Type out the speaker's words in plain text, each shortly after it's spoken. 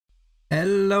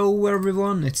Hello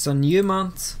everyone, it's a new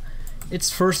month.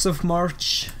 It's 1st of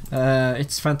March.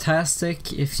 It's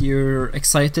fantastic. If you're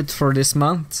excited for this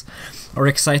month or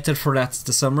excited for that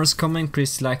the summer's coming,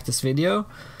 please like this video.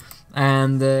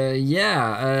 And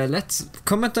let's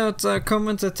comment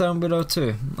it down below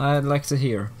too. I'd like to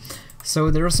hear.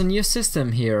 So there's a new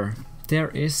system here. There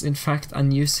is in fact a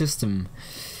new system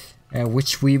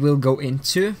which we will go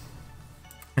into,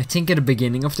 I think at the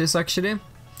beginning of this actually.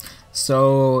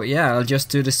 So yeah, I'll just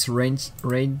do this raid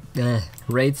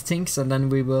things, and then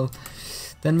we will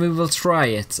try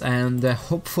it, and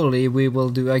hopefully we will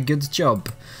do a good job.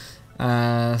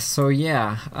 So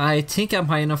yeah, I think I'm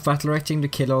high enough battle rating to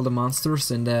kill all the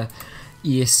monsters in the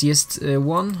easiest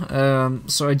one.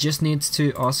 So I just need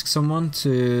to ask someone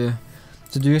to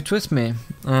do it with me.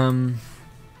 So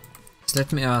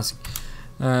let me ask.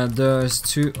 Does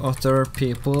 2 other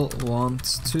people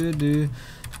want to do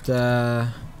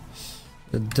the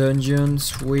dungeon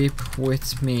sweep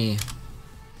with me?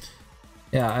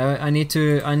 Yeah, I need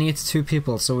 2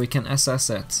 people so we can assess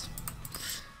it.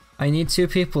 I need 2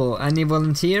 people. Any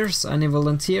volunteers? Any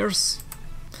volunteers?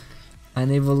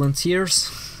 Any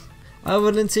volunteers? I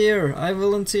volunteer. I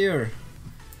volunteer.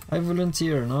 I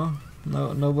volunteer. No,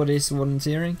 nobody's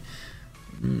volunteering.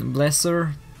 Bless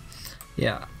her.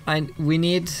 Yeah, we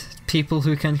need people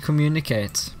who can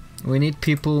communicate. We need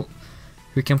people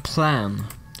who can plan.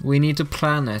 We need to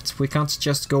plan it. We can't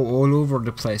just go all over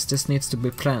the place. This needs to be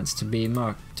planned to be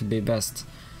marked, to be best.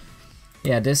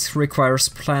 Yeah, this requires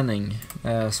planning.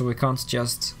 So we can't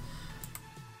just,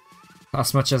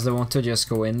 as much as I want to, just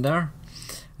go in there.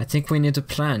 I think we need to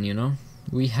plan, you know?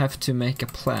 We have to make a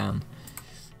plan.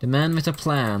 The man with a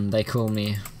plan, they call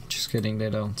me. Just kidding,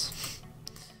 they don't.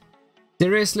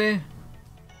 Seriously?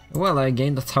 Well, I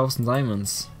gained 1,000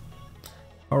 diamonds.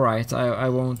 Alright, I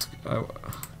won't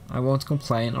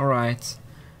complain. Alright.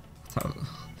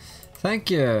 Thank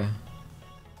you.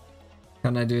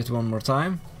 Can I do it one more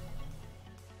time?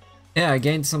 Yeah, I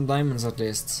gained some diamonds at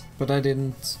least, but I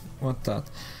didn't want that.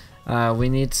 We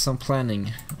need some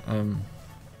planning.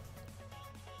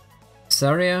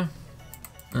 Cytheriaa.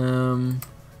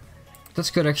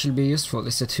 That could actually be useful.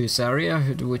 It's a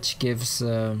Cytheriaa, which gives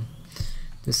the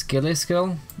skilly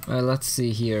skill. Let's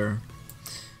see here.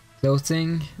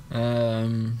 Clothing.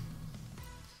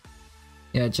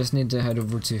 Yeah, I just need to head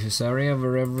over to Cytheriaa,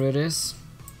 wherever it is.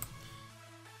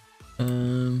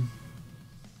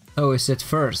 Oh, is it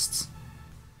first?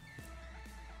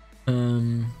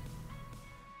 Yeah,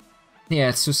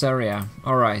 it's Cytheriaa.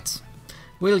 Alright.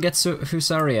 We'll get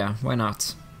Cytheriaa, why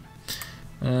not?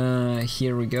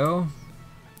 Here we go.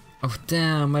 Oh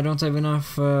damn, I don't have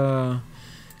enough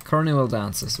carnival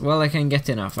dances. Well, I can get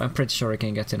enough. I'm pretty sure I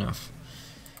can get enough.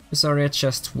 Cytheriaa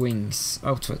chest wings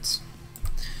outfit.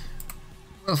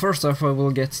 Well, first off, I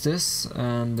will get this,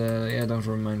 and yeah, don't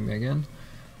remind me again.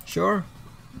 Sure,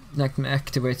 let me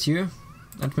activate you.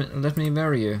 Let me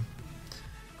wear you.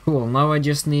 Cool. Now I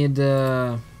just need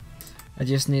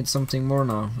something more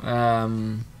now.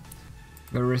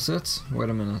 Where is it? Wait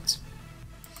a minute.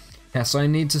 Yeah, so I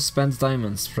need to spend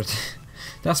diamonds for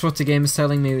that's what the game is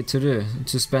telling me to do,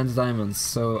 to spend diamonds.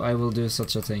 So I will do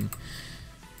such a thing.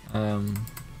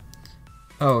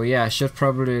 Oh yeah, I should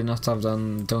probably not have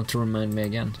done don't remind me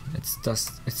again. It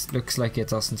looks like it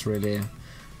doesn't really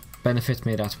benefit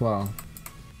me that well.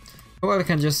 Well, I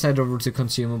can just head over to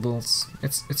consumables.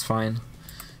 It's fine,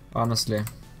 honestly.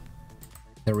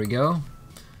 There we go.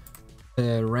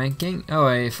 Ranking. Oh,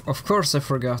 of course I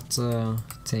forgot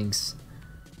things.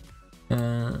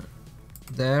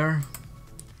 There.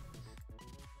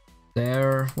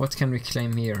 What can we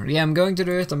claim here? Yeah, I'm going to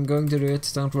do it.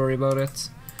 Don't worry about it.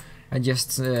 I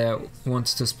just want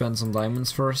to spend some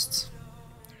diamonds first,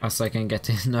 as I can get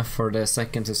enough for the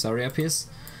second Cytheriaa piece.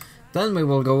 Then we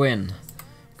will go in,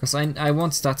 because I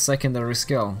want that secondary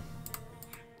skill.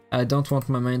 I don't want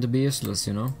my main to be useless,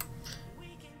 you know.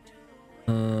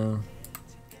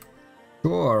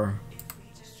 Sure.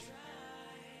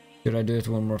 Should I do it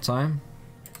one more time?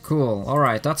 Cool. All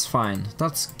right, that's fine.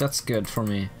 That's good for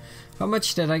me. How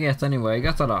much did I get anyway? I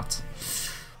got a lot.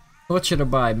 What should I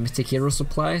buy? Mythic hero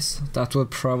supplies? That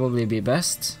would probably be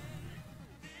best.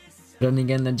 Then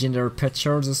again, legendary pet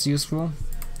shards is useful.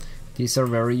 These are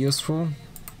very useful.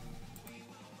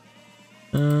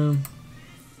 Maybe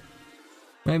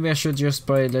I should just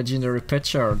buy legendary pet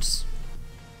shards.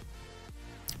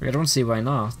 I don't see why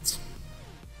not.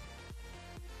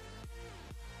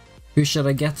 Who should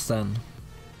I get then?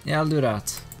 Yeah, I'll do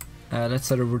that. Let's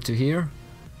head over to here.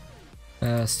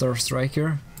 Star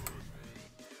Striker.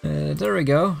 There we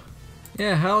go.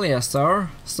 Yeah, hell yeah,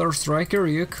 Star Striker,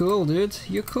 you cool, dude.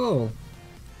 You cool.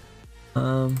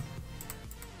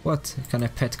 What? Can I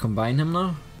pet combine him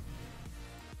now?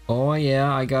 Oh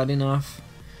yeah, I got enough.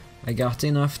 I got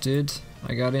enough, dude.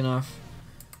 I got enough.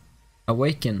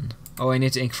 Awaken. Oh, I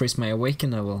need to increase my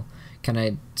awaken level. Can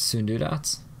I soon do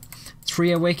that?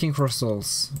 3 awakening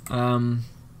crystals.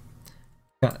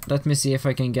 Yeah, let me see if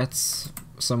I can get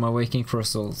some awakening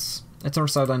crystals. It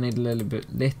turns out I need a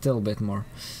little bit more.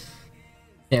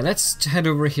 Yeah, let's head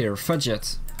over here. Fudge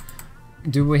it.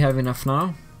 Do we have enough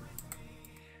now?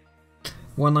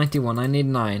 191. I need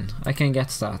 9. I can get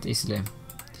that easily.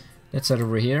 Let's head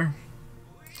over here.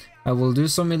 I will do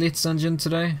some elite dungeon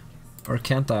today. Or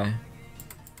can't I?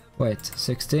 Wait,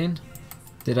 16?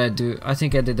 Did I do... I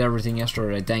think I did everything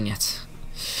yesterday. Dang it.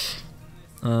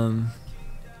 Yeah,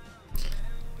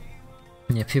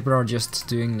 people are just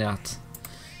doing that.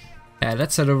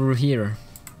 Let's head over here.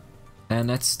 And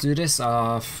let's do this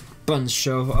a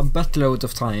buttload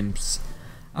of times.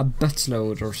 A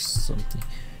buttload or something.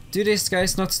 Do these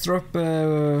guys not drop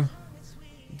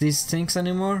these things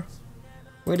anymore?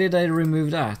 Why did I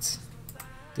remove that?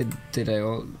 Did I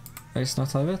always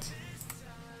not have it?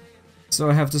 So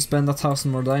I have to spend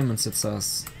 1,000 more diamonds, it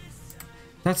says.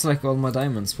 That's like all my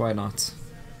diamonds, why not?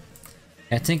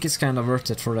 I think it's kind of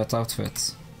worth it for that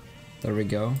outfit. There we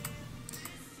go.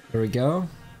 There we go.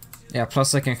 Yeah,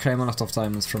 plus I can claim a lot of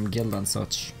diamonds from guild and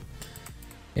such.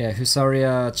 Yeah,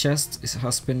 Husaria chest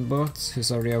has been bought.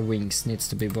 Husaria wings needs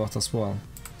to be bought as well.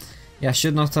 Yeah, I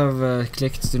should not have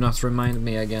clicked do not remind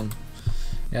me again.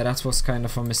 Yeah, that was kind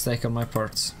of a mistake on my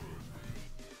part.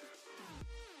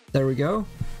 There we go.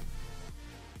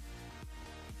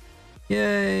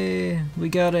 Yay, we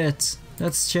got it.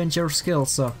 Let's change our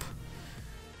skills up.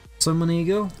 Summon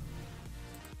Eagle?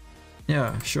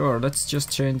 Yeah, sure, let's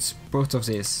just change both of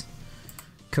these.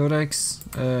 Codex,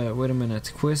 wait a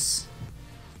minute, quiz.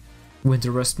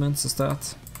 Winter vestments is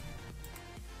that.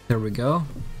 There we go.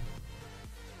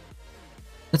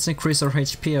 Let's increase our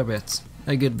HP a bit.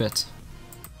 A good bit.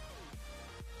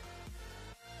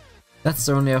 That's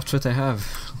the only outfit I have.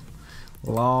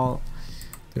 Lol.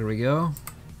 There we go.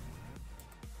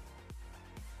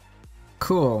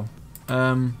 Cool.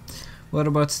 What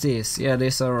about these? Yeah,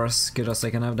 these are as good as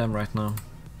I can have them right now.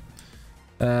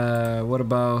 What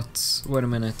about... Wait a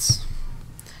minute.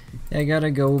 Yeah, I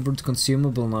gotta go over to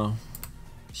consumable now.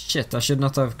 Shit, I should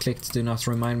not have clicked do not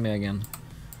remind me again.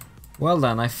 Well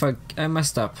then, I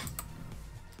messed up.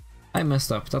 I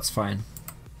messed up, that's fine.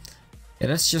 Yeah,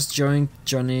 let's just join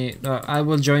Johnny... I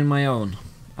will join my own.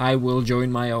 I will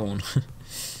join my own.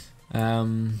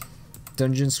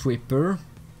 Dungeon Sweeper.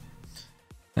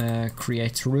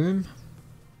 Create room.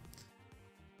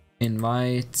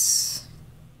 Invite...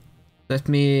 Let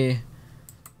me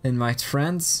invite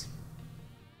friends.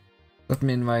 Let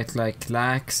me invite like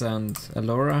Lax and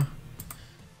Alora.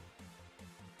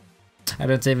 I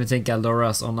don't even think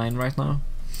Alora's online right now.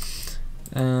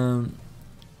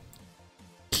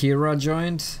 Kira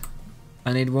joined.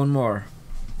 I need one more.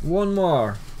 One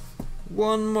more.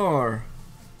 One more.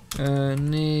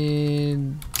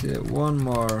 Need one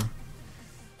more.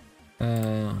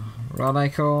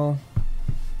 Radical.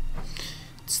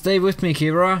 Stay with me,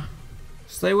 Kira.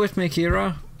 Stay with me,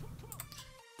 Kira.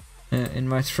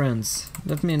 Invite friends.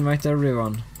 Let me invite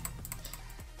everyone.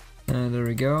 There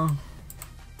we go.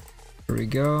 There we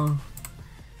go.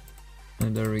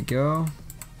 And there we go.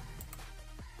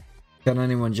 Can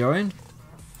anyone join?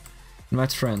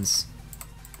 Invite friends.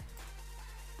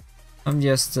 I'm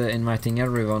just inviting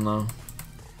everyone now.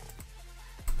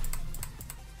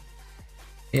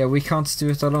 Yeah, we can't do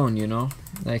it alone, you know.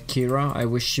 Like Kira, I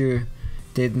wish you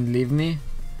didn't leave me.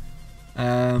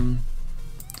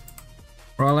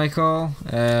 Radical.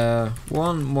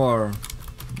 One more,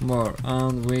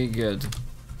 and we good.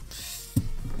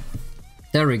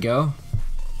 There we go.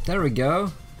 There we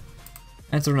go.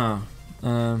 Enter now.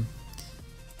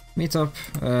 Meet up.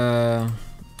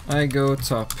 I go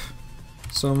top.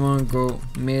 Someone go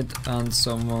mid and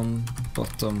someone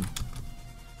bottom.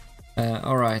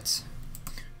 Alright.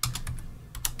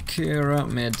 Kira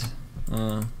mid.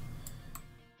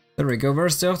 There we go.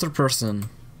 Where's the other person?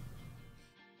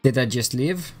 Did I just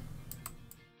leave?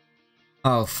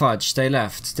 Oh fudge, they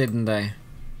left, didn't they?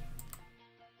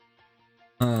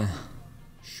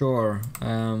 Sure.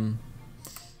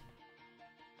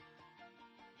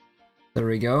 There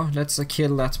we go. Let's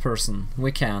kill that person.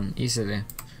 We can easily.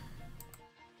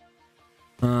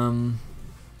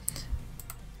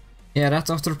 Yeah, that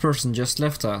other person just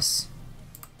left us.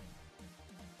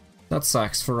 That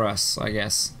sucks for us, I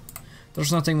guess.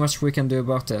 There's nothing much we can do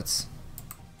about it.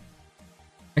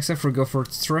 Except for go for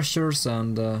treasures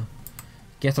and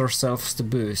get ourselves the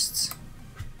boost.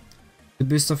 The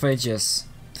boost of ages.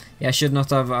 Yeah, I should not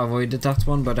have avoided that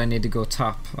one, but I need to go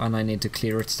top, and I need to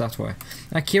clear it that way.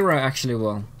 Kira actually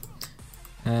will.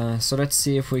 So let's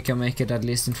see if we can make it at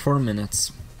least in 4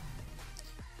 minutes.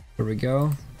 Here we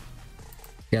go.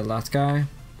 Kill that guy.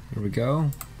 Here we go.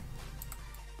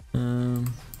 Here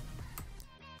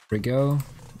we go.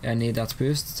 I need that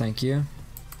boost, thank you.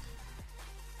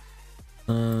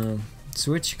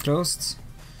 Switch closed.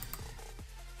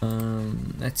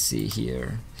 Let's see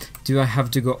here. Do I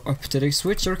have to go up to the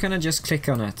switch, or can I just click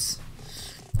on it?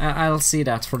 I'll see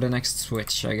that for the next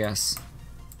switch, I guess.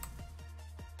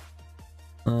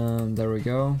 There we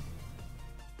go.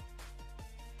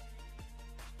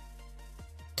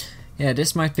 Yeah,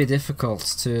 this might be difficult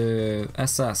to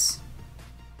assess.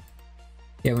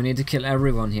 Yeah, we need to kill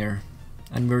everyone here,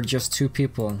 and we're just 2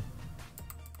 people.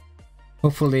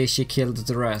 Hopefully she killed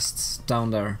the rest down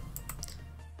there.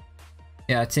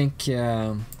 Yeah, I think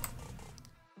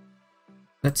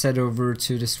let's head over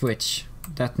to the switch.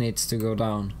 That needs to go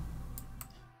down.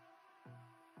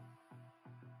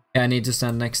 Yeah, I need to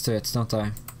stand next to it, don't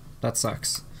I? That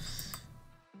sucks.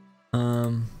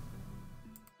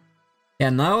 Yeah,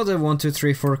 now the 1, 2,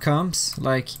 3, 4 comes.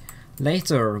 Like,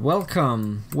 later,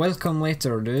 welcome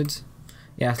later, dude.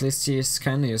 Yeah, at least she is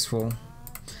kinda useful.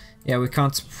 Yeah, we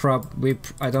can't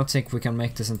I don't think we can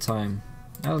make this in time.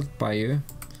 I'll buy you.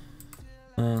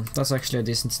 That's actually a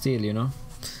decent steal, you know.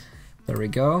 There we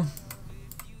go.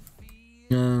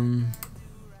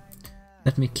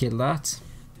 Let me kill that.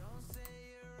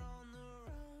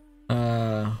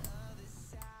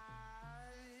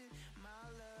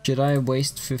 Should I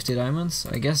waste 50 diamonds?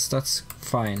 I guess that's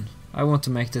fine. I want to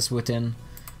make this within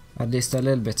at least a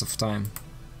little bit of time.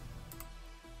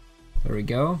 There we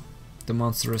go. The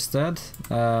monster is dead.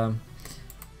 There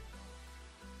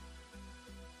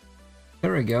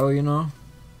we go, you know.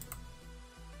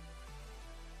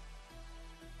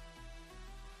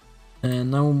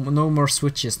 And now no more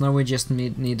switches. Now we just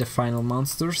need the final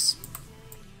monsters.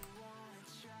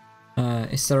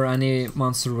 Is there any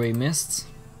monster we missed?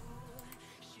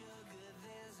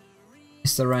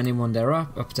 Is there anyone there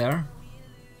up there?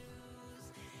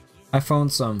 I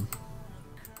found some.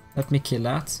 Let me kill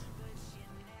that.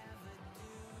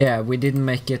 Yeah, we didn't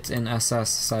make it in SS,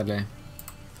 sadly.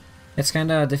 It's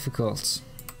kinda difficult.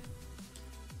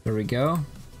 There we go.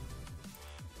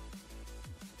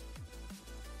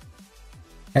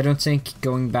 I don't think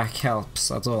going back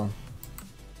helps at all.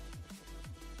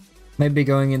 Maybe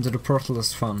going into the portal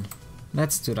is fun.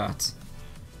 Let's do that.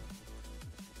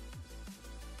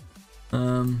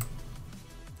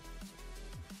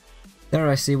 There,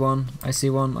 I see one, I see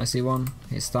one, I see one.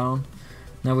 He's down.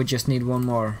 Now we just need one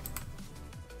more.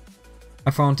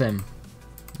 I found him.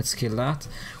 Let's kill that.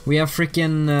 We have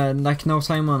freaking like no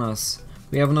time on us.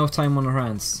 We have no time on our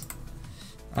hands.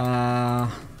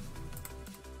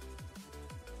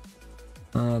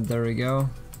 There we go.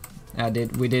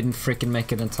 We didn't freaking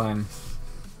make it in time.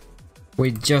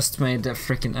 We just made the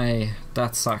freaking A.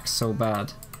 That sucks so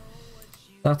bad.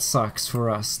 That sucks for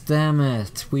us. Damn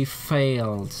it, we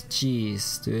failed.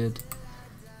 Jeez, dude.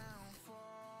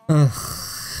 Ugh.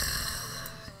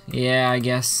 Yeah, I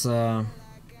guess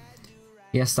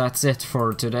that's it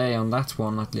for today on that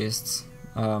one at least.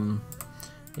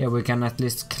 Yeah, we can at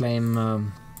least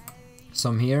claim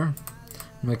some here.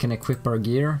 We can equip our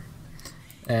gear.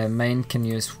 Main can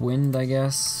use wind, I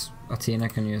guess. Athena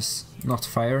can use not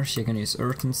fire, she can use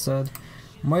earth instead.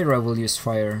 Moira will use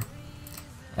fire.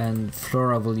 And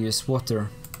Flora will use water.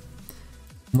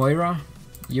 Moira,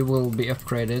 you will be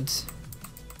upgraded.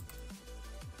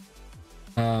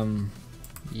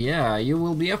 Yeah, you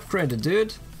will be upgraded,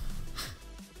 dude.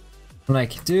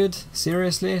 Like, dude,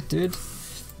 seriously, dude?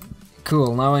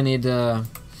 Cool, now I need 1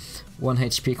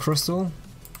 HP crystal.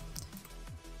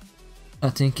 I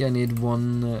think I need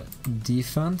 1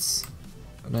 defense.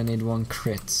 And I need 1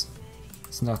 crit.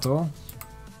 Isn't that all?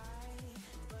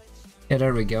 Yeah,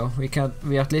 there we go.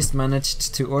 We at least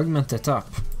managed to augment it up.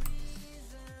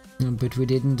 But we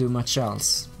didn't do much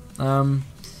else.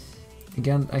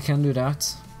 Again, I can do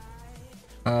that.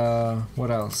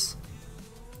 What else?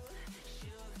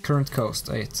 Current cost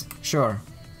 8. Sure.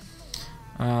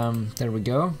 There we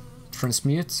go.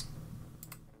 Transmute.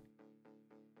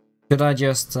 Should I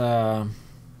just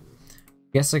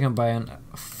guess I can buy an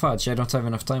fudge? I don't have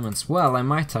enough diamonds. Well, I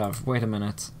might have. Wait a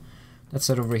minute. Let's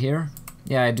head over here.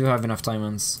 Yeah, I do have enough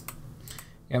diamonds.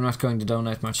 I'm not going to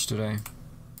donate much today.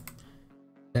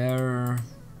 There.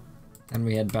 Then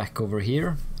we head back over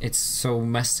here. It's so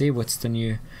messy with the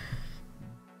new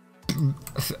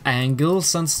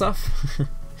angles and stuff.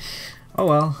 Oh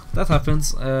well, that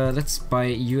happens. Let's buy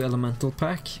you elemental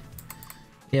pack.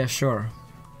 Yeah, sure.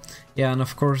 Yeah, and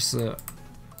of course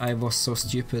I was so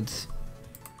stupid.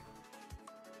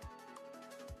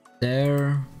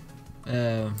 There.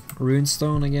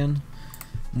 Runestone again.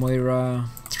 Moira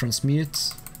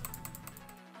transmute.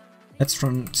 Let's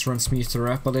transmute her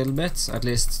up a little bit, at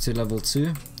least to level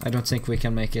 2. I don't think we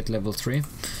can make it level 3.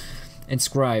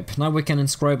 Inscribe. Now we can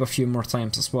inscribe a few more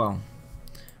times as well.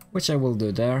 Which I will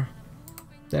do there.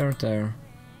 There, there.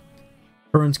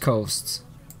 Current coast.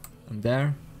 And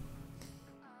there.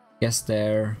 Yes,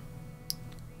 there.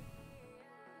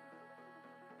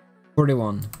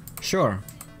 41. Sure.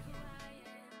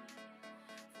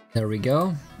 There we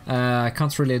go. I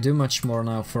can't really do much more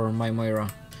now for my Moira.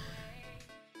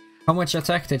 How much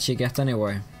attack did she get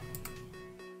anyway?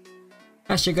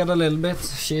 She got a little bit.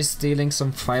 She's dealing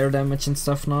some fire damage and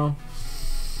stuff now.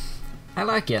 I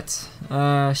like it.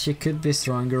 She could be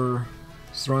stronger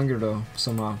though,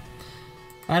 somehow.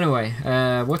 Anyway,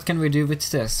 what can we do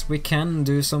with this? We can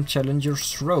do some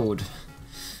Challenger's Road.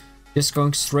 Just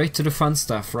going straight to the fun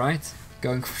stuff, right?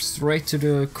 Going straight to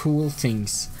the cool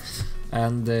things.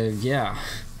 And yeah,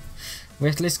 we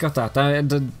at least got that.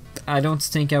 I don't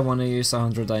think I want to use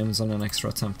 100 diamonds on an extra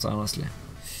attempt, honestly.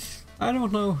 I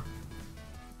don't know.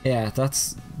 Yeah,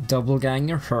 that's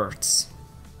Doppelganger hurts.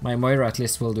 My Moira at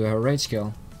least will do her rage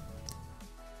kill.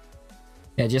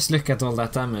 Yeah, just look at all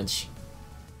that damage.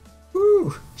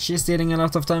 Woo! She's dealing a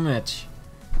lot of damage.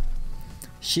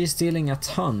 She's dealing a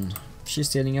ton. She's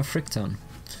dealing a frick ton.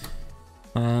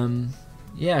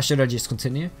 Yeah, should I just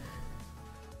continue?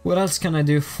 What else can I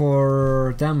do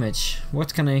for damage?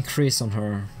 What can I increase on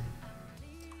her?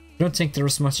 I don't think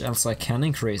there's much else I can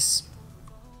increase.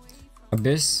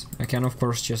 Abyss, I can of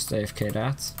course just AFK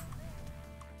that.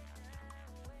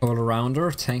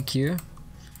 All-rounder, thank you.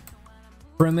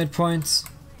 Pyramid points.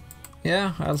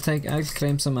 Yeah, I'll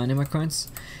claim some anima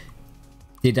coins.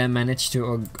 Did I manage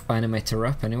to animate her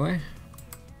up anyway?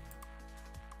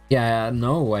 Yeah,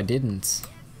 no, I didn't.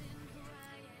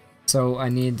 So I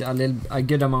need a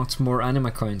good amount more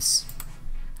anima coins.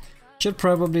 Should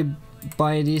probably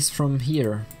buy these from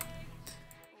here.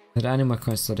 What anima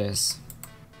coins that is?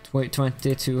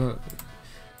 20 to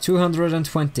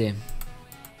 220. Is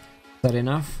that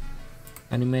enough?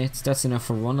 Animate, that's enough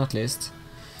for one at least.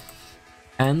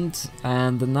 And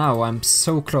now I'm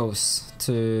so close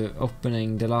to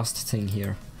opening the last thing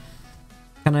here.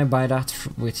 Can I buy that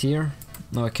with here?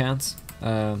 No, I can't.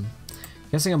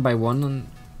 Guess I can buy one and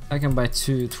I can buy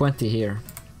 220 here.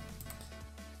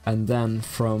 And then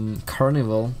from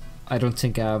Carnival, I don't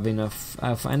think I have enough. I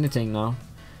have anything now.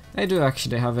 I do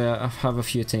actually have a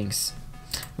few things.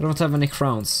 I don't have any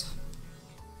crowns.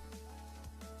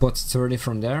 But 30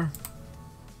 from there.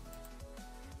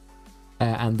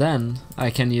 And then I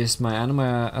can use my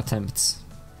anima attempts.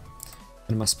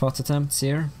 And my spot attempts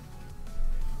here.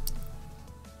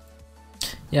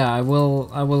 Yeah, I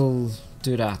will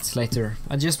do that later.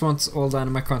 I just want all the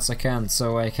anima coins I can,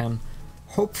 so I can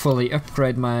hopefully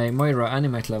upgrade my Moira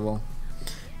animate level.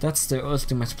 That's the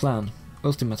ultimate plan.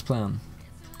 Ultimate plan.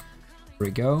 There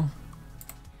we go.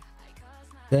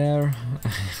 There. I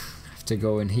have to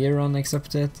go in here and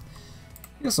accept it.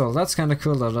 Yeah, so that's kind of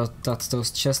cool that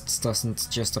those chests doesn't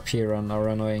just appear and are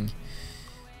annoying.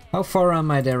 How far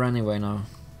am I there anyway now?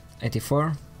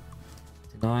 84?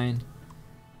 89?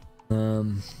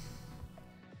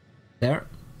 There.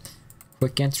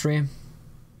 Quick entry.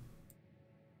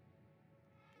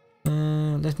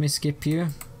 Let me skip you.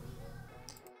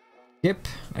 Skip.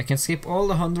 I can skip all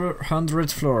the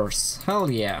 100 floors.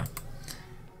 Hell yeah.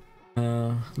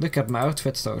 Look at my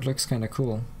outfit though, it looks kinda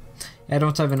cool. I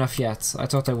don't have enough yet. I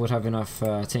thought I would have enough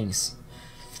things.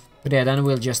 But yeah, then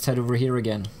we'll just head over here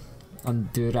again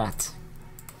and do that.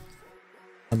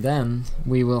 And then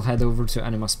we will head over to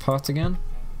Anima's pot again.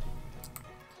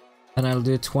 And I'll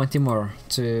do 20 more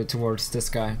towards this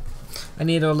guy. I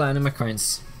need all the anima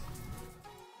coins.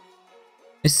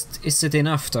 Is it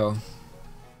enough though?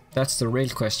 That's the real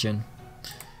question.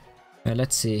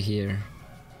 Let's see here.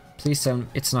 Please tell me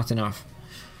it's not enough.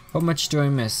 How much do I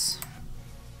miss?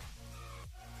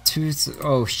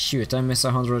 Oh shoot, I miss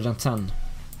 110.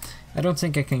 I don't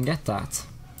think I can get that.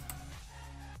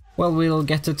 Well, we'll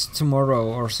get it tomorrow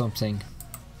or something.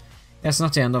 It's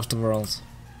not the end of the world.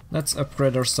 Let's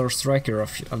upgrade our Star Striker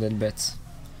a little bit.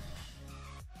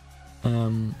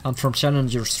 And from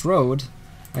Challenger's Road,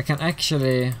 I can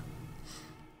actually...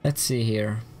 Let's see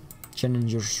here.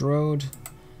 Challenger's Road.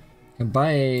 I can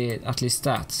buy at least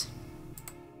that.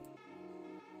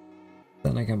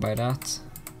 Then I can buy that.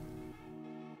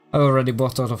 I already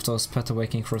bought all of those Pet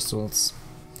Awakening crystals.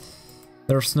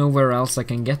 There's nowhere else I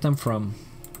can get them from.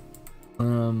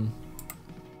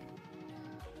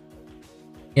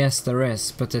 Yes, there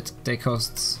is, but they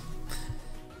cost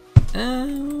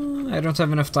I don't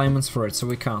have enough diamonds for it, so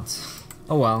we can't.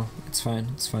 Oh well, it's fine,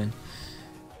 it's fine.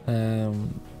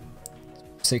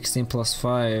 16 plus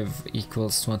 5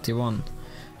 equals 21.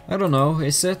 I don't know,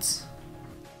 is it?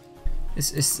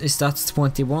 Is that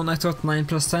 21? I thought 9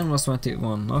 plus 10 was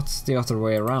 21, not the other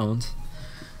way around.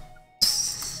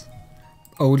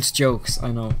 Old jokes,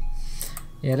 I know.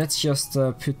 Yeah, let's just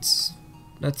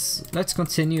let's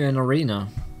continue in arena.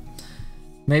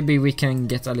 Maybe we can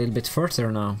get a little bit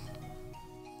further now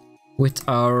with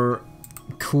our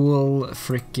cool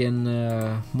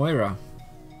freaking Moira.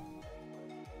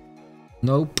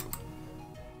 Nope.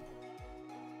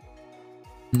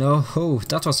 No, oh,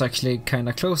 that was actually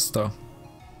kinda close though.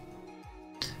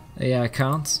 Yeah, I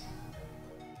can't.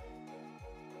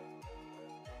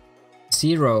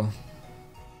 0.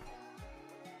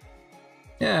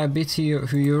 Yeah, I beat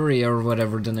Huyuri or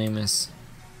whatever the name is.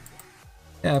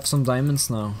 Yeah, I have some diamonds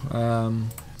now.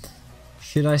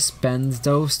 Should I spend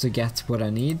those to get what I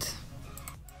need?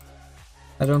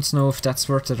 I don't know if that's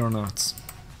worth it or not.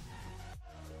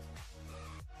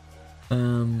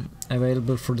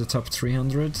 Available for the top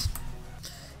 300.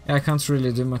 Yeah, I can't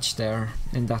really do much there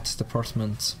in that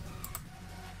department.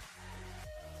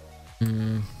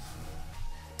 Yeah,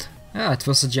 it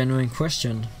was a genuine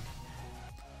question.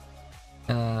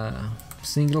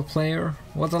 Single player.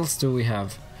 What else do we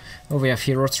have? Oh, we have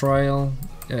Hero Trial.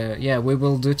 Yeah, we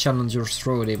will do Challengers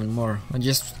Road even more.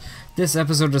 This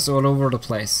episode is all over the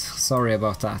place. Sorry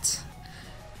about that.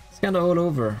 It's kinda all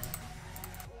over.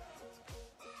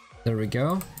 There we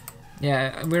go.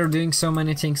 Yeah, we're doing so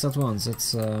many things at once.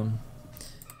 It's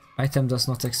item does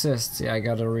not exist. Yeah, I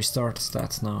gotta restart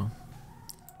that now.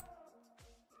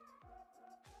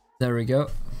 There we go.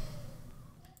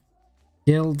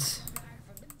 Guild.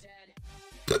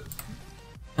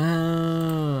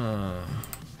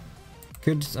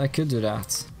 I could do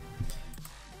that.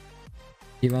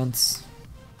 Events.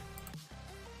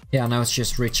 Yeah, now it's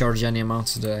just recharge any amount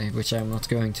today, which I'm not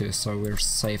going to, so we're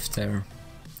safe there.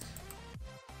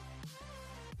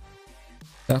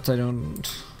 That I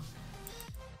don't...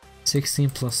 16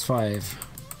 plus 5.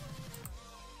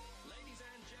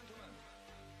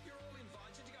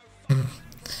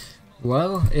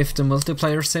 Well, if the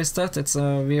multiplayer says that, it's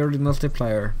a weird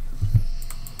multiplayer.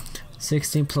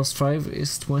 16 plus 5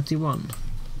 is 21.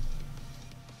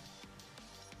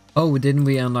 Oh, didn't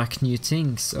we unlock new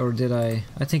things? Or did I?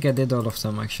 I think I did all of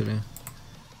them actually.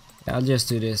 Yeah, I'll just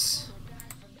do this.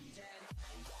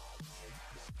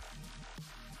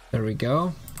 There we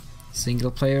go.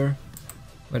 Single player.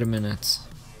 Wait a minute.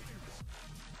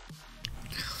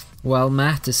 Well,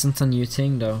 math isn't a new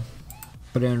thing though.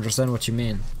 But I understand what you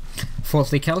mean.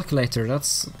 Faulty calculator,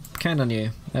 that's kinda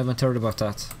new. I haven't heard about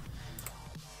that.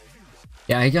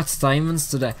 Yeah, I got diamonds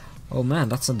today. Oh man,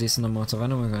 that's a decent amount of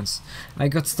animal guns. I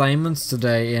got diamonds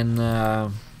today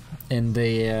on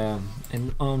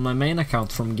my main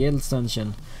account from Guild's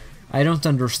Dungeon. I don't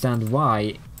understand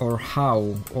why or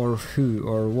how or who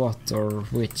or what or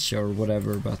which or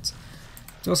whatever, but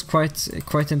it was quite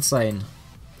insane.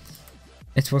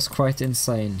 It was quite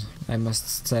insane, I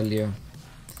must tell you.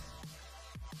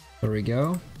 There we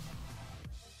go.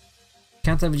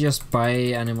 Can't I just buy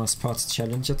Animal Spots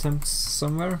challenge attempts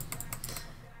somewhere?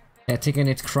 Yeah, I think I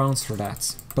need crowns for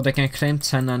that. But I can claim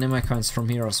 10 anima coins from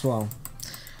here as well.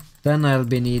 Then I'll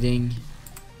be needing...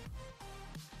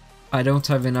 I don't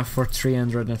have enough for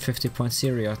 350 points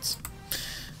here yet.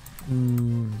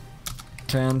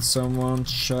 Can someone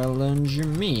challenge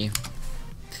me?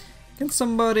 Can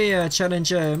somebody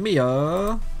challenge me?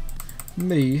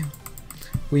 Me?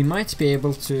 We might be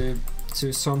able to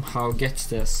somehow get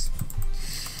this.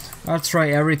 I'll try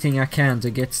everything I can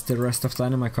to get the rest of the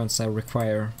anima coins I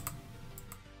require.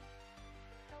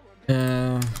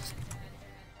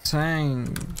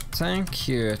 Thank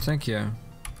you.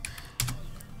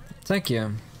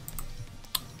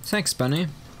 Thanks, Bunny.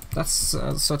 That's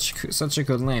such a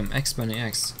good name, X Bunny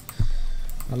X.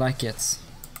 I like it.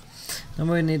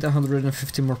 Now we need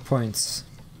 150 more points.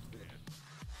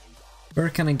 Where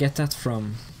can I get that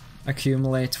from?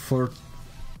 Accumulate 4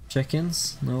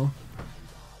 check-ins? No.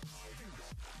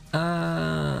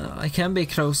 I can be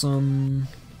close on...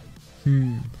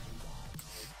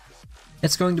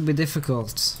 It's going to be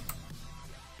difficult.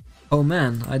 Oh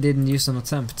man, I didn't use an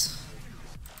attempt.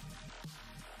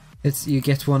 You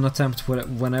get one attempt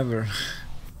whenever.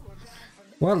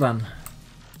 Well done.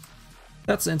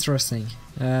 That's interesting.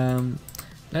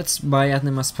 Let's buy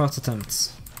anima spot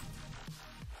attempts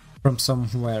from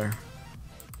somewhere.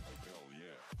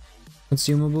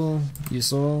 Consumable,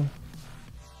 use all.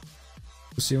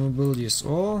 Consumable, use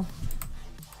all.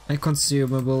 And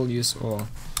consumable, use all.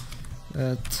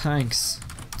 Thanks.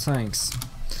 thanks.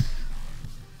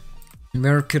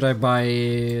 Where could I buy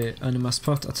Anima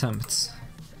Spot attempts?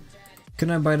 Can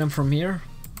I buy them from here?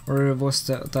 Or was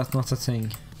that not a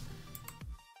thing?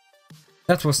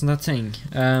 That wasn't a thing.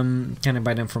 Can I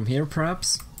buy them from here,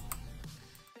 perhaps?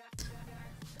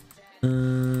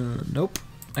 Nope.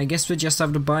 I guess we just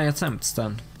have to buy attempts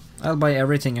then. I'll buy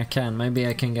everything I can. Maybe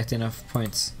I can get enough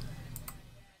points.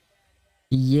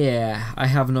 Yeah, I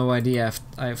have no idea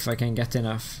if I can get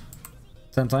enough.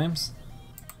 10 times?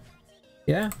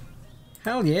 Yeah?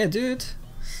 Hell yeah, dude!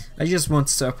 I just want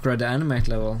to upgrade the animate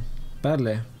level.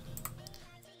 Badly.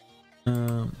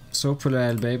 So hopefully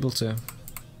I'll be able to.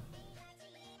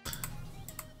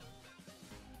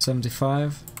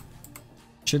 75.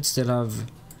 Should still have...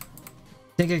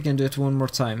 I think I can do it one more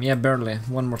time. Yeah, barely.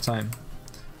 One more time.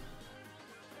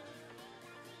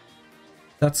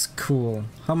 That's cool.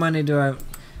 How many do I have?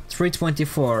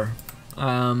 324.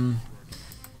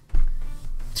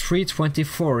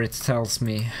 324 it tells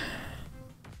me.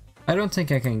 I don't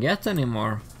think I can get any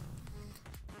more.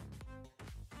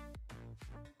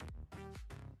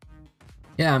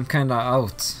 Yeah, I'm kinda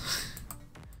out.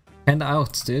 Kinda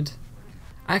out, dude.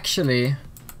 Actually,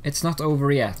 it's not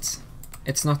over yet.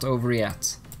 It's not over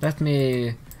yet. Let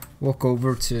me walk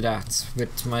over to that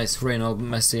with my screen all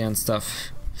messy and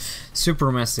stuff.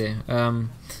 Super messy.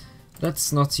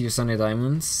 Let's not use any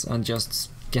diamonds and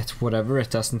just get whatever. It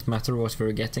doesn't matter what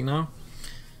we're getting now.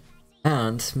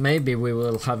 And maybe we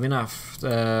will have enough.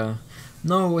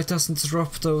 No, it doesn't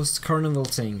drop those carnival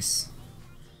things.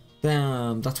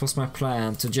 Damn, that was my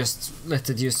plan, to just let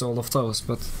it use all of those,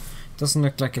 but it doesn't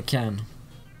look like I can.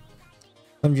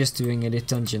 I'm just doing Elite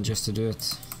Dungeon just to do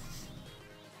it.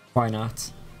 Why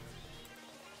not?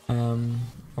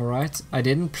 Alright, I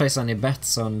didn't place any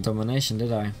bets on domination,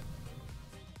 did I?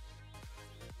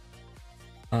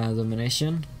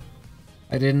 Domination?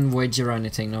 I didn't wager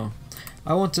anything, no.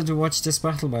 I wanted to watch this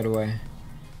battle, by the way.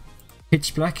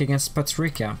 Pitch Black against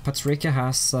Patrika. Patrika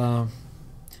has a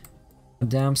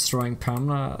damn strong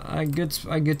Pamela. A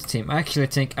good team. I actually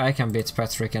think I can beat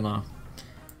Patrika now.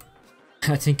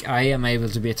 I think I am able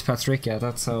to beat Patrika.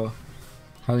 That's how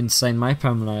insane my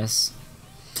Pamela is.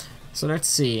 So let's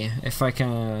see if I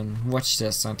can watch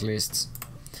this at least.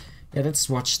 Yeah, let's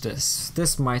watch this.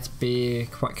 This might be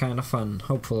quite kind of fun,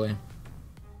 hopefully.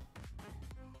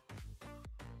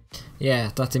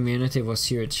 Yeah, that immunity was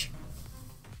huge.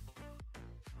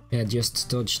 Yeah, just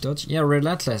dodge, dodge. Yeah,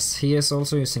 Relentless. He is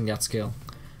also using that skill.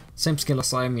 Same skill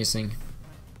as I am using.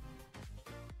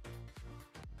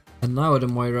 And now the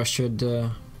Moira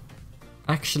should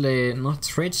actually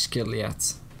not rage skill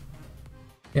yet.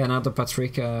 Yeah, now the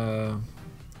Patrika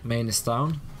main is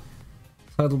down.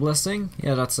 Tidal Blessing.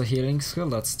 Yeah, that's a healing skill.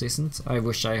 That's decent. I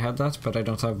wish I had that, but I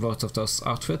don't have both of those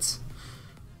outfits.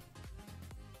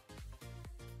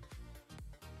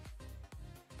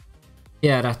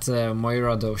 Yeah, that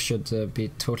Moira though should be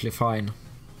totally fine.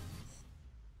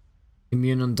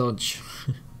 Immune and dodge.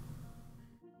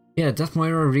 Yeah, that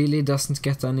Moira really doesn't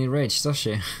get any rage, does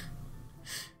she?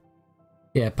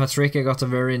 Yeah, Patrika got a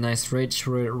very nice rage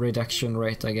reduction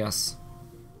rate, I guess.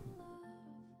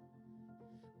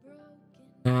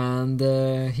 And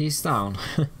he's down.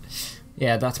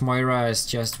 Yeah, that Moira is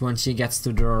just, when she gets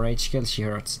to do her rage kill, she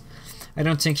hurts. I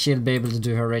don't think she'll be able to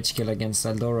do her rage kill against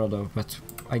Eldora though, but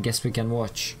I guess we can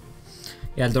watch.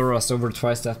 Yeah, Eldora's over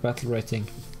twice that battle rating.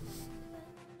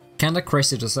 Kinda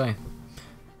crazy to say.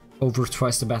 Over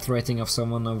twice the battle rating of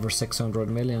someone over 600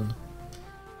 million.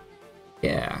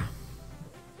 Yeah.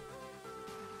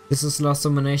 This is last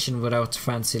domination without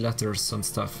fancy letters and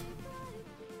stuff.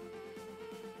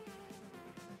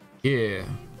 Yeah.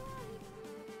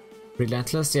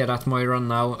 Relentless, yeah, that Moira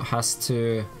now has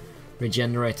to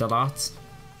regenerate a lot.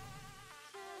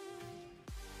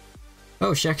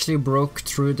 Oh, she actually broke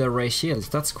through the ray shield.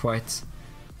 That's quite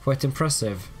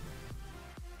impressive.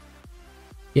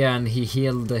 Yeah, and he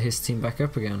healed his team back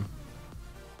up again.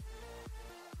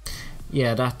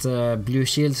 Yeah, that blue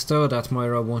shield though, that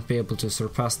Moira won't be able to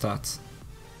surpass that.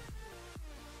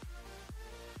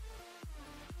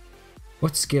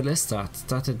 What skill is that?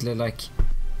 That it like...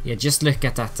 Yeah, just look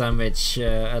at that damage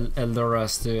Eldora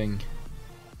is doing.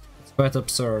 It's quite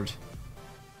absurd.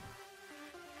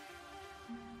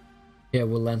 Yeah,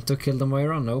 will Lento kill the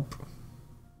Moira? Nope.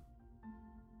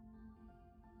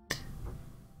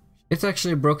 It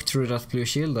actually broke through that blue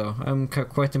shield though. I'm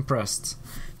quite impressed.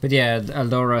 But yeah,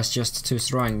 Eldora is just too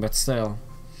strong, but still.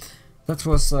 That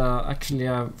was actually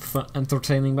a fun,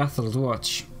 entertaining battle to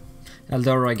watch.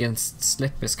 Eldora against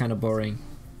Slip is kind of boring,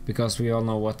 because we all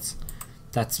know what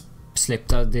that Slip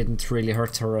that didn't really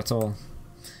hurt her at all.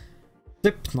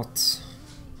 Slipknot.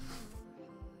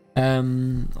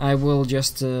 I will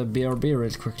just BRB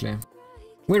real quickly.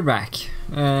 We're back.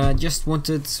 I just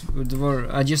had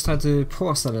to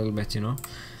pause a little bit, you know.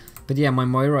 But yeah, my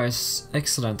Moira is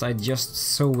excellent. I just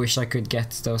so wish I could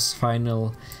get those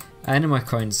final Anima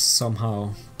coins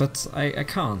somehow, but I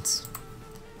can't.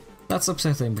 That's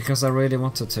upsetting because I really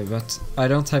wanted to, but I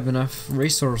don't have enough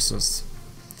resources.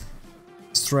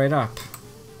 Straight up.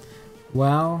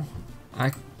 Well,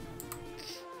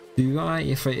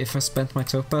 if I spent my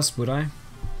topaz, would I?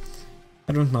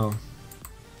 I don't know.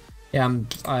 Yeah,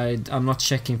 I'm not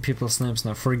checking people's names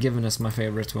now. Forgiven is my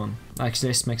favorite one. Actually,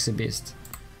 this makes a beast.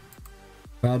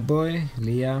 Bad boy,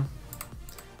 Leah.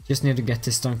 Just need to get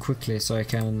this done quickly so I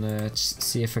can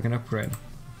see if I can upgrade.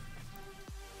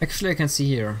 Actually, I can see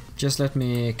here. Just let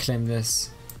me claim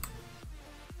this.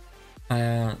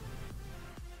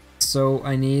 So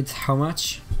I need how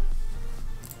much?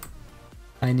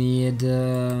 I need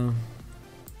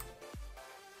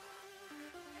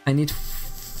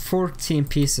 14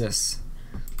 pieces.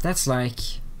 That's like...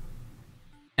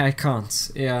 I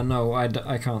can't. Yeah, no, I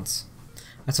can't.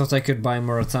 I thought I could buy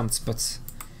more attempts, but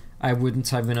I wouldn't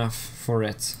have enough for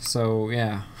it. So,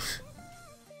 yeah.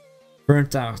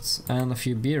 Burnt out. And a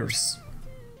few beers.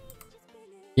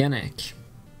 Yannick.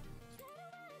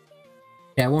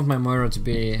 Yeah, I want my Moira to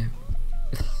be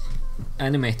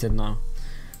animated now.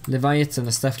 Leviathan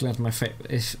is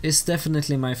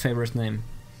definitely my favorite name.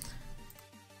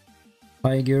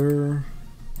 Tiger,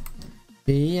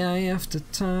 the eye of the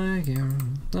tiger.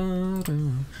 Da, da,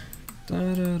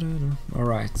 da, da, da, da. All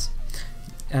right,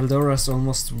 Eldora's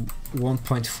almost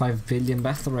 1.5 billion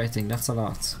battle rating. That's a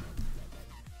lot.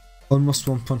 Almost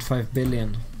 1.5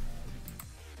 billion.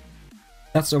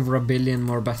 That's over a billion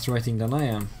more battle rating than I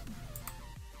am.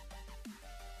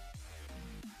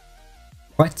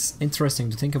 Quite interesting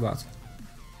to think about.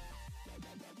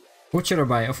 What should I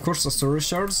buy? Of course, Azura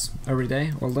shards every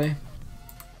day, all day.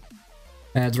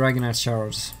 Dragonite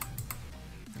shards.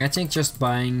 I think just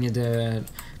buying the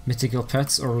mythical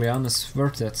pets early on is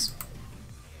worth it.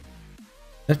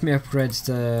 Let me upgrade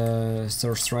the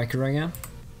Star Striker again.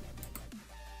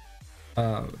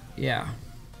 Yeah.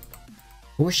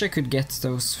 I wish I could get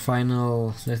those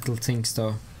final little things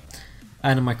though.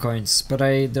 Anima coins, but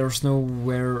there's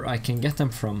nowhere I can get them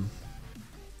from.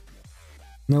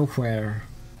 Nowhere.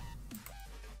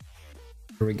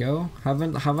 Here we go. Have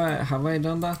I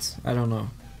done that? I don't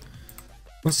know.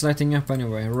 What's lighting up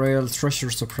anyway? Royal Treasure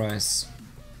Surprise.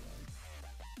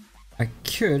 I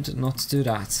could not do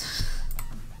that.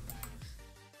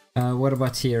 What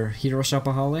about here? Hero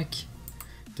Shopaholic?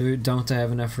 Don't I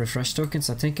have enough refresh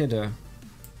tokens? I think I do.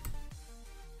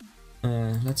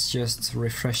 Let's just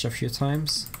refresh a few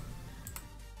times.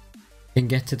 Can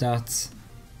get it at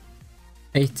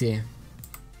 80.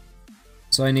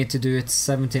 So I need to do it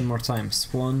 17 more times.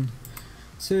 1,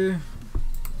 2,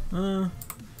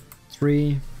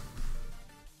 3,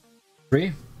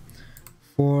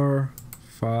 4,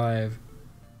 5.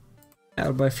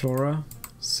 I'll buy Flora.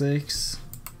 6.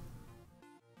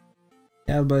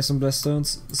 I'll buy some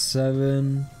Bloodstones.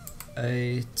 7,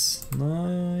 8,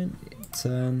 9,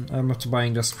 10. I'm not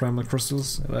buying those primal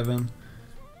crystals. 11,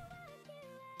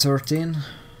 13,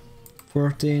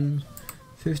 14,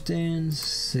 15,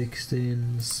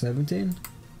 16, 17.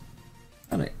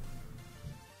 And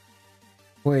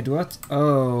wait, what?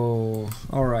 Oh,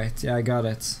 alright, yeah, I got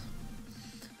it.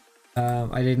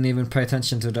 I didn't even pay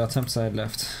attention to the attempts I had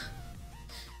left.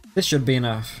 This should be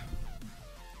enough.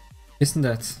 Isn't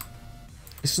it?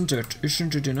 Isn't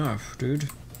it enough, dude?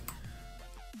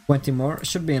 20 more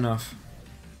should be enough.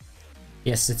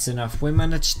 Yes, it's enough. We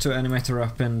managed to animate her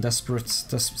up in desperate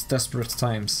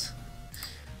times.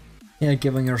 Yeah,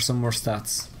 giving her some more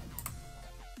stats.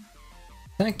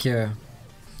 Thank you.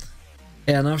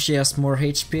 Yeah, now she has more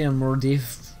HP and more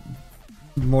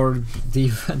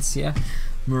defense, yeah,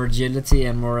 more agility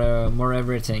and more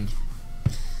everything.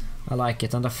 I like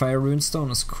it, and the Fire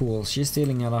Runestone is cool. She's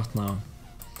dealing a lot now.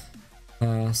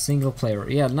 Single player,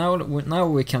 yeah. Now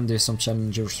we can do some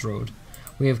Challengers Road.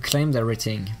 We have claimed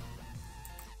everything.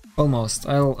 Almost.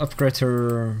 I'll upgrade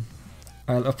her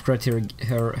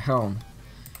helm,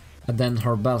 and then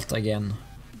her belt again.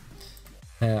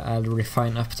 I'll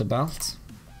refine up the belt.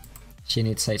 She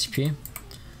needs HP.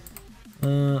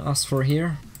 As for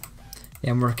here,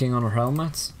 yeah, I'm working on her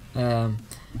helmet.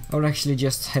 I'll actually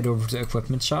just head over to the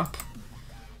equipment shop.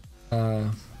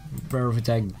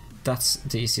 That's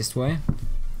the easiest way.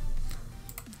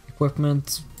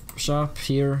 Equipment shop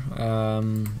here,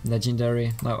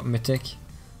 legendary, no, mythic.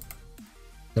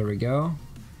 There we go.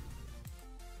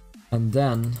 And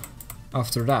then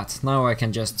after that, now I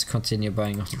can just continue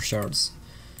buying other shards.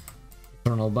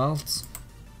 Eternal belt.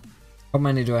 How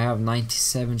many do I have?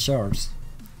 97 shards.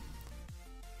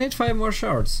 Need 5 more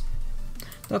shards.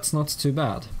 That's not too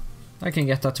bad. I can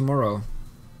get that tomorrow.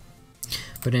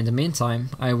 But in the meantime,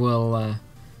 I will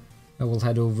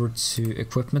head over to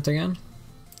equipment again.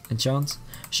 Enchant.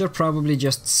 Should probably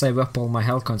just save up all my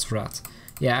health coins for that.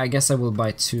 Yeah, I guess I will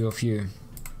buy 2 of you.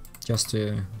 Just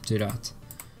to do that.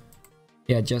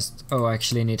 Yeah, just... Oh, I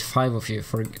actually need 5 of you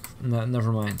for... No,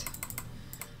 never mind.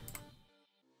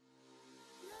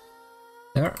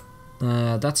 There.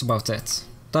 That's about it.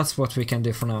 That's what we can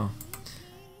do for now.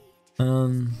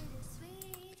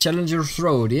 Challenger's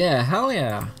Road. Yeah, hell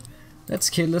yeah. Let's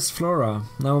kill this Flora.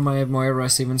 Now my Moira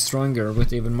is even stronger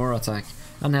with even more attack.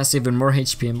 And has even more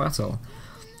HP in battle.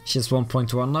 She's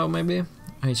 1.1 now maybe?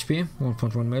 HP?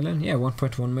 1.1 million? Yeah,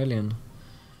 1.1 million.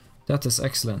 That is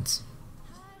excellent.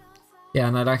 Yeah,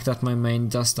 and I like that my main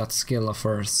does that skill of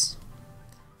hers.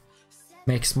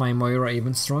 Makes my Moira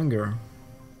even stronger.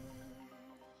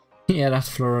 Yeah, that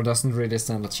Flora doesn't really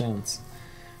stand a chance.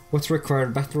 What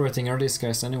required battle rating are these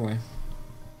guys anyway?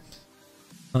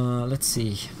 Let's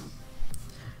see.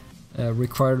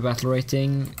 Required battle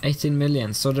rating 18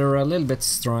 million, so they're a little bit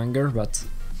stronger, but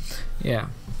yeah.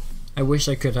 I wish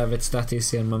I could have it that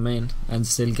easy on my main and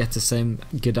still get the same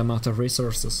good amount of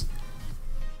resources.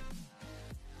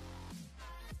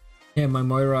 Yeah, my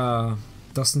Moira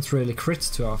doesn't really crit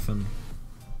too often.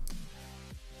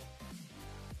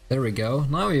 There we go.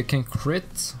 Now you can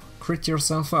crit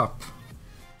yourself up.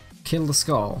 Kill the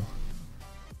skull.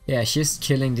 Yeah, she's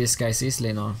killing these guys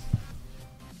easily now.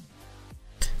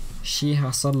 She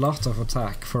has a lot of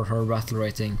attack for her battle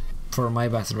rating. For my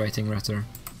battle rating rather.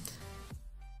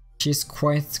 She's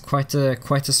quite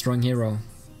a strong hero.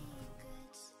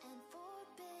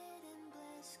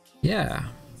 Yeah.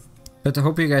 But I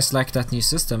hope you guys like that new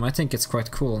system. I think it's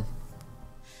quite cool.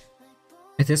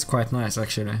 It is quite nice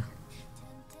actually.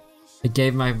 It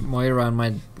gave my Moira and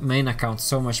my main account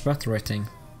so much battle rating.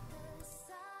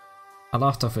 A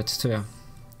lot of it too.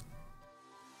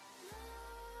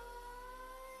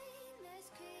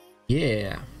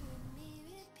 Yeah.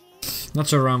 Not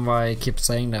sure why I keep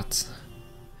saying that.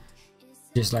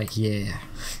 Just like yeah.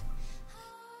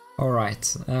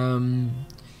 Alright.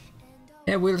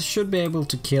 Yeah, we should be able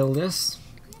to kill this.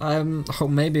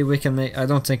 Maybe we can make. I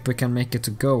don't think we can make it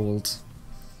to gold.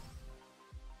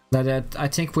 But I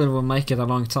think we will make it a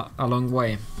long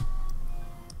way.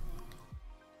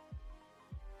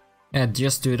 Yeah,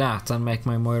 just do that and make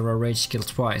my Moira rage kill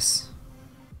twice.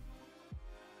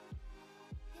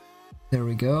 There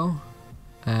we go.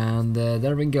 And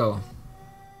there we go.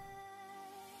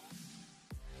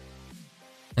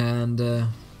 And there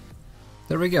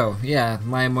we go. Yeah,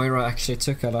 my Moira actually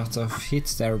took a lot of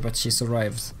hits there, but she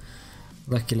survived.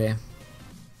 Luckily.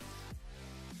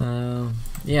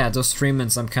 Yeah, those 3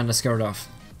 minutes I'm kinda scared of.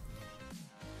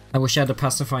 I wish I had a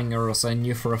pacifying arrow so I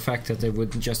knew for a fact that they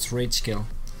would just rage kill.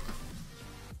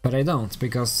 But I don't,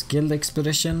 because Guild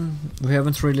Expedition we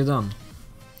haven't really done.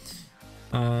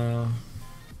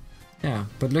 Yeah,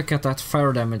 but look at that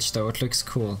fire damage though, it looks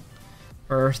cool.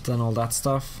 Earth and all that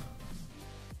stuff.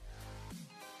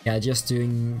 Yeah, just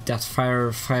doing that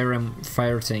fire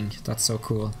thing, that's so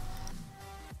cool.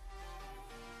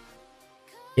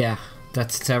 Yeah, that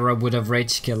Terra would have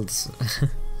rage killed.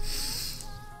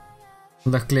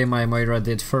 Luckily my Moira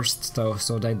did first though,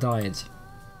 so they died.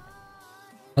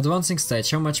 Advancing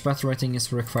stage, how much battle rating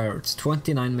is required?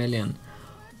 29 million.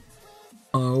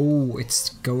 Oh, it's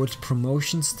gold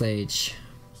promotion stage.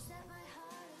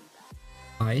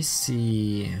 I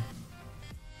see.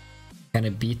 Can I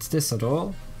beat this at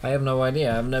all? I have no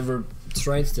idea, I've never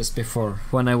tried this before.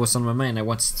 When I was on my main I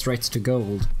went straight to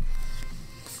gold.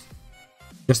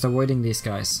 Just avoiding these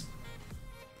guys.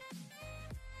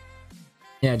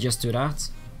 Yeah, just do that.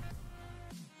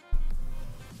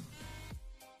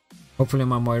 Hopefully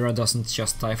my Moira doesn't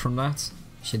just die from that.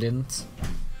 She didn't.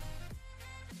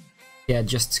 Yeah,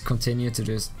 just continue to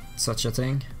do such a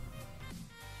thing.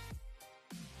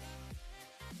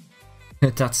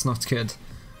 That's not good.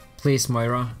 Please,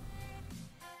 Moira.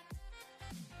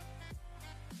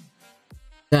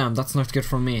 Damn, that's not good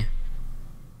for me.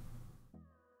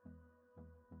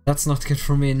 That's not good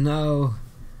for me, no.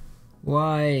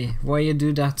 Why? Why you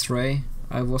do that, Ray?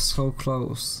 I was so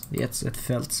close, yet it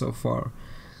felt so far.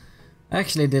 I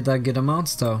actually did a good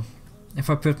amount though. If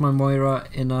I put my Moira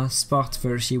in a spot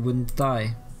where she wouldn't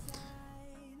die.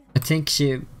 I think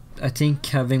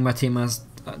having my team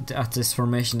at this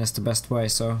formation is the best way,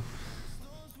 so...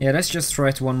 Yeah, let's just try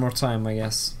it one more time, I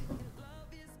guess.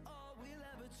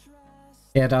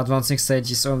 Yeah, the advancing stage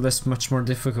is always much more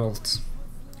difficult.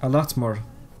 A lot more.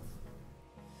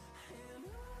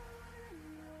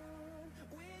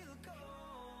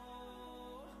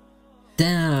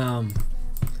 Damn.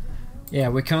 Yeah,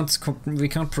 we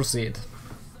can't proceed.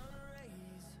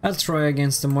 I'll try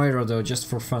against the Moira though, just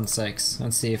for fun's sakes,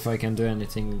 and see if I can do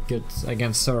anything good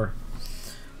against her.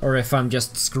 Or if I'm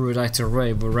just screwed either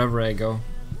way, wherever I go.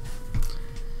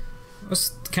 I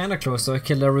was kinda close, so I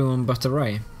killed everyone but the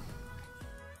Ray.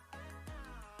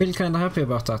 Feel kinda happy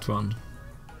about that one.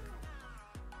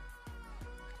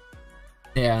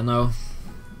 Yeah, no.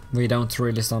 We don't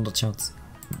really stand a chance.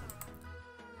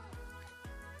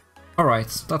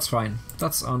 Alright, that's fine.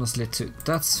 That's honestly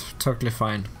that's totally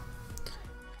fine.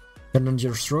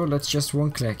 Challenger's row, let's just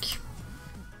one click.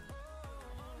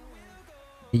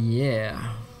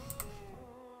 Yeah.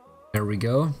 There we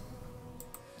go.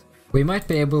 We might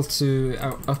be able to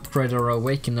upgrade our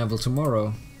awaken level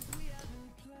tomorrow,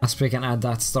 as we can add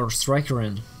that Star Striker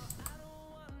in.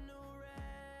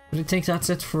 But I think that's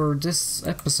it for this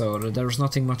episode. There's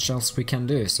nothing much else we can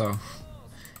do, so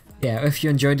yeah, if you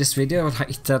enjoyed this video,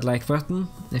 hit that like button.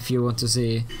 If you want to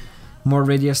see more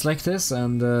videos like this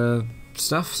and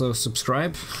stuff, so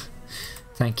subscribe.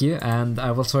 Thank you, and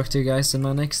I will talk to you guys in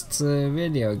my next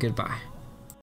video. Goodbye.